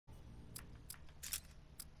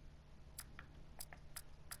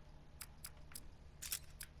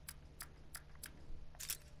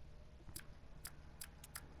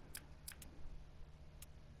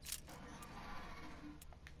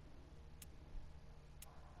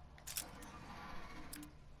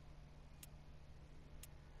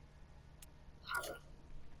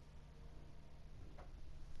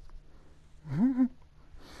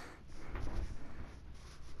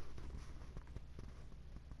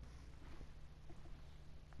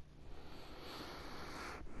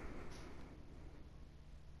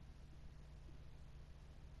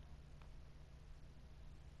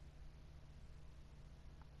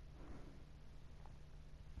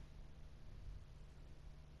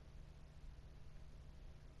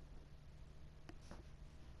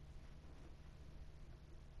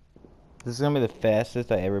This is gonna be the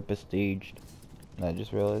fastest I ever besieged. I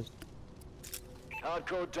just realized.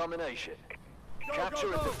 Hardcore domination.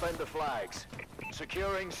 Capture and defend the flags.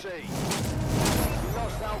 Securing C. We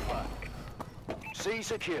lost Alpha. C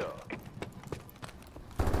secure.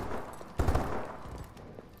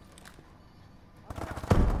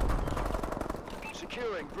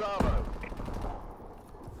 Securing Bravo.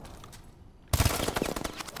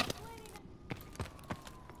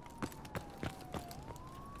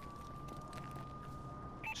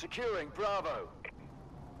 Securing Bravo.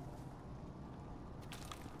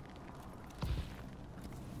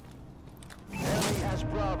 Enemy has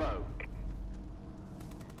Bravo.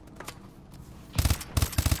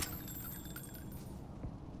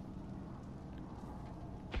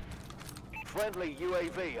 Friendly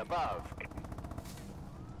UAV above.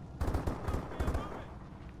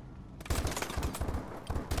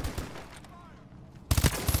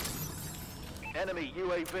 Enemy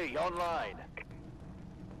UAV online.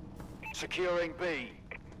 Securing B.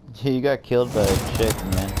 You got killed by a chick,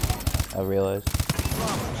 man. I realized.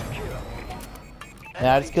 Bravo secure.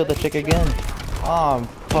 Yeah, I just killed the chick again. Oh,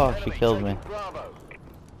 fuck, she killed me.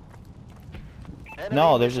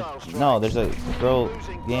 No, there's a girl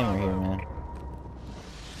gamer here, man.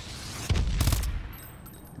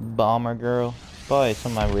 Bomber girl. Probably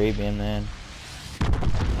some Arabian, man.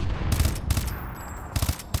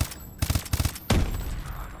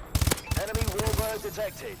 Enemy warbird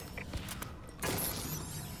detected.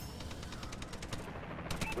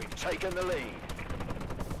 We've taken the lead.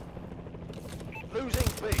 Losing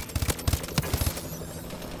B.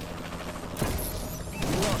 We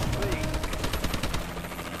lost B.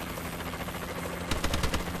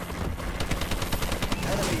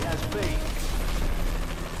 Enemy has B.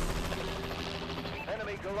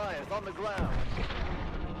 Enemy Goliath on the ground.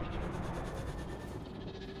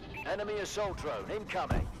 Enemy assault drone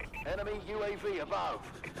incoming. Enemy UAV above.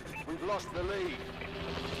 We've lost the lead.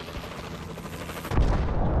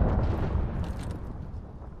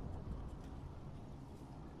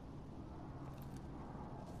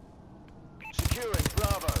 Securing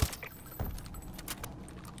Bravo.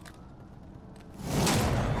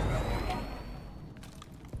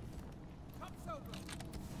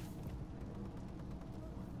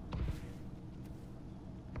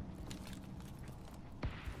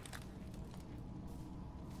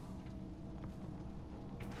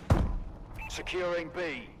 Securing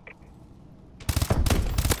B.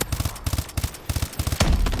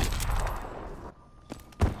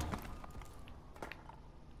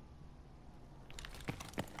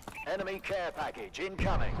 Enemy care package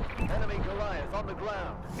incoming. Enemy Goliath on the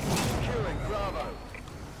ground. Securing Bravo.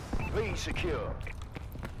 B secure.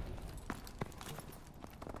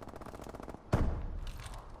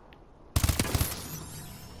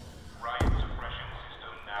 Right suppression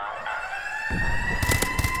system now active.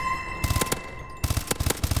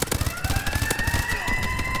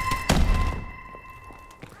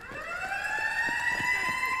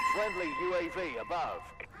 Friendly UAV above.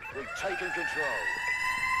 We've taken control.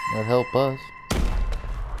 That'll help us.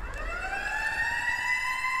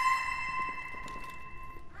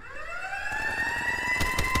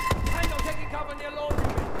 Tango taking cover near laundry.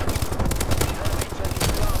 Enemy taking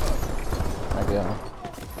Bravo. I go.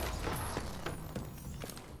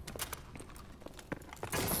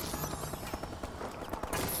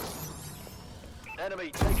 Enemy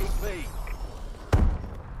taking B.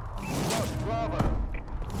 Lost Bravo.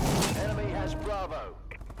 Enemy has Bravo.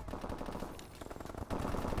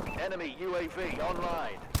 Enemy UAV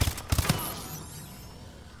online.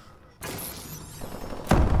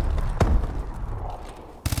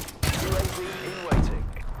 UAV in waiting.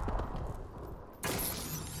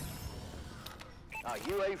 Our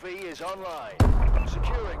UAV is online.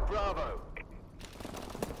 Securing Bravo.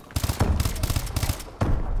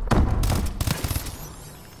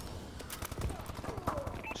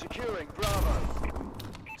 Securing Bravo.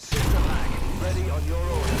 System hack ready on your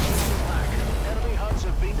order. System hack. Enemy hunts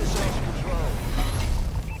have been disaster control.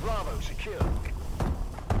 Bravo secure.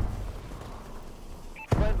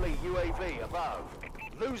 Friendly UAV above.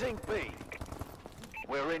 Losing B.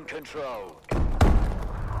 We're in control.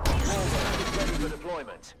 Warbird is ready for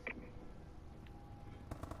deployment.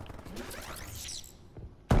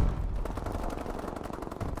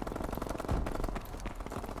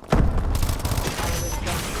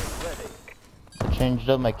 Ready. Changed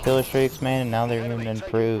up my kill streaks, man, and now they're even Enemy taking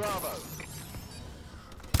improved. Bravo.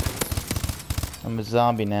 I'm a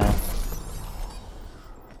zombie now.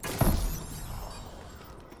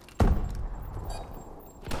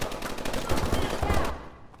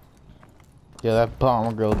 Yeah, that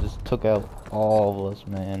bomber girl just took out all of us,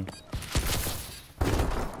 man.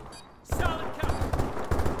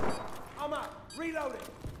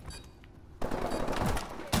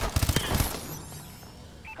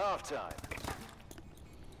 Halftime.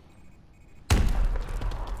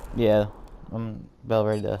 Yeah, I'm about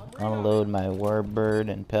ready to unload my Warbird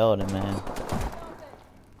and Paladin, man.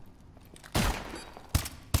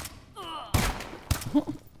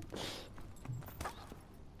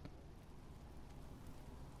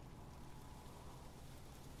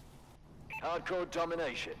 Hardcore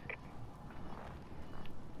domination.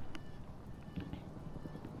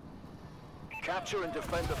 Capture and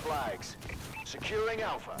defend the flags. Securing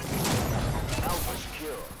Alpha. Alpha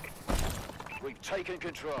secure. We've taken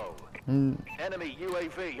control. Enemy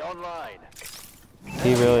UAV online.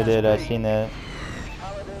 He really did, I seen that.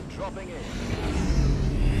 Paladin dropping in.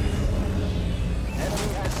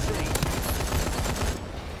 Enemy has C.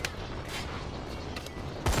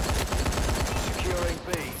 Securing B.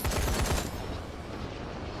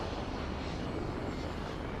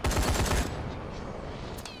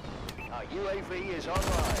 Our UAV is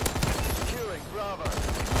online. Securing Bravo.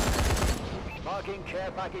 Marking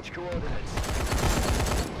care package coordinates.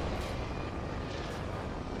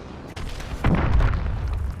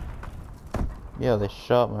 Yeah, they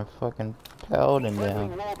shot my fucking Paladin Friendly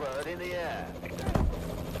down. Warbird in the air.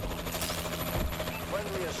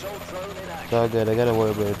 Friendly assault drone in It's action. all good, I got a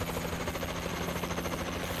Warbird.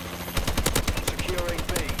 Securing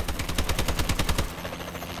B.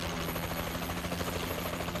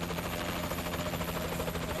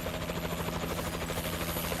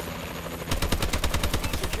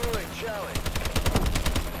 Securing Charlie.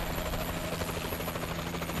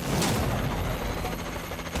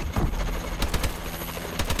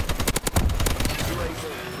 UAV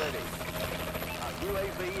ready. Our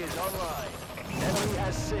UAV is online. Enemy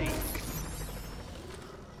has C.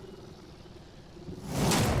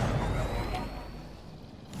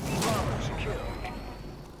 Bravo secure.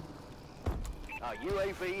 Our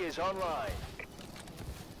UAV is online.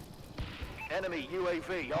 Enemy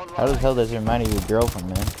UAV online. How the hell does it remind you of your girlfriend,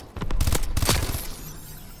 man?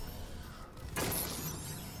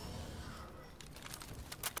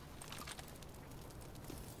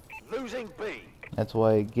 Losing B. That's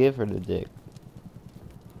why I give her the dick.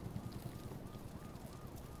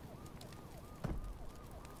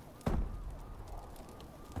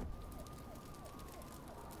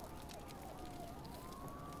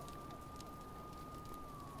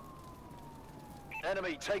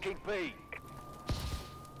 Enemy taking B.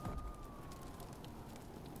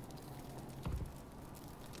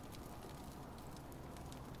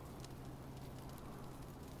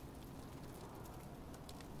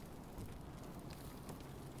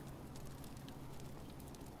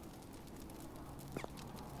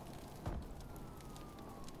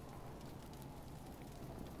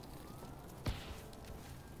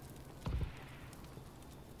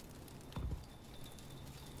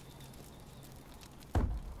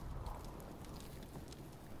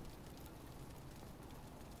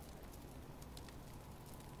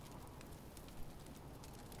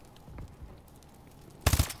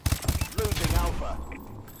 Losing Alpha.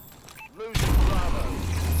 Losing Bravo.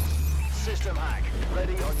 System hack.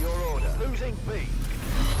 Ready on your order. Losing B.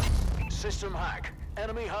 System hack.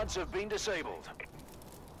 Enemy HUDs have been disabled.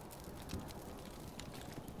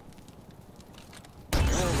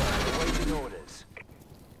 Warbird awaiting orders.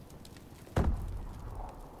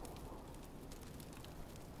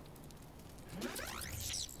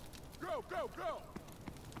 Go, go, go!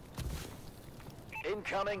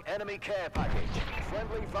 Incoming enemy care package.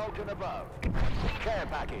 Friendly Vulcan above. Care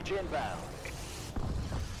package inbound.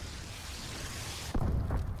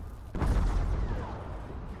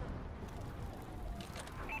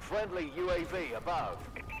 Friendly UAV above.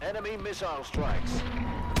 Enemy missile strikes.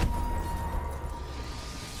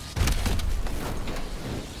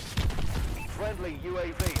 Friendly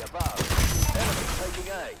UAV above. Enemy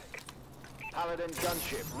taking A. Paladin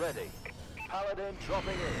gunship ready. Paladin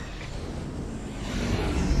dropping in.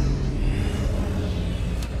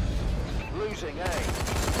 Losing A.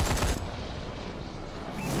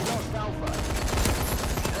 We lost Alpha.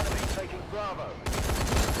 Enemy taking Bravo.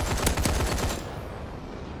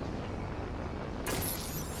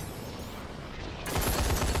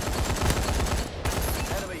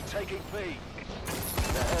 Enemy taking B.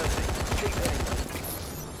 They're hurting. Keep hitting them.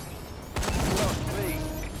 We lost B.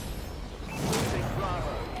 Losing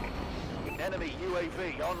Bravo. Enemy UAV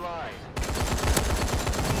online.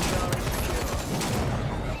 Charlie secure.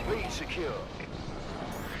 B secure.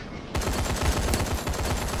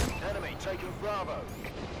 Enemy taking Bravo.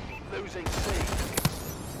 Losing C.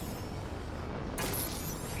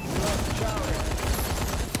 Lost Charlie.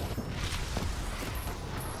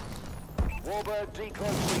 Warbird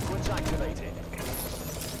decoy sequence activated.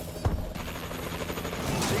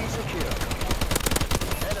 C secure.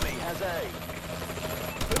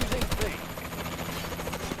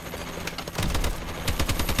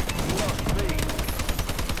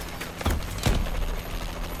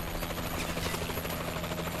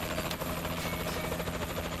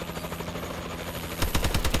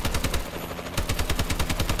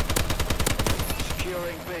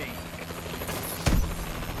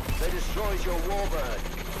 destroys your warbird.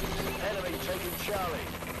 Enemy taking Charlie.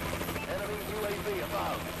 Enemy UAV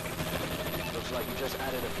above. Looks like you just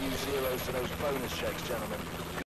added a few zeros to those bonus checks, gentlemen.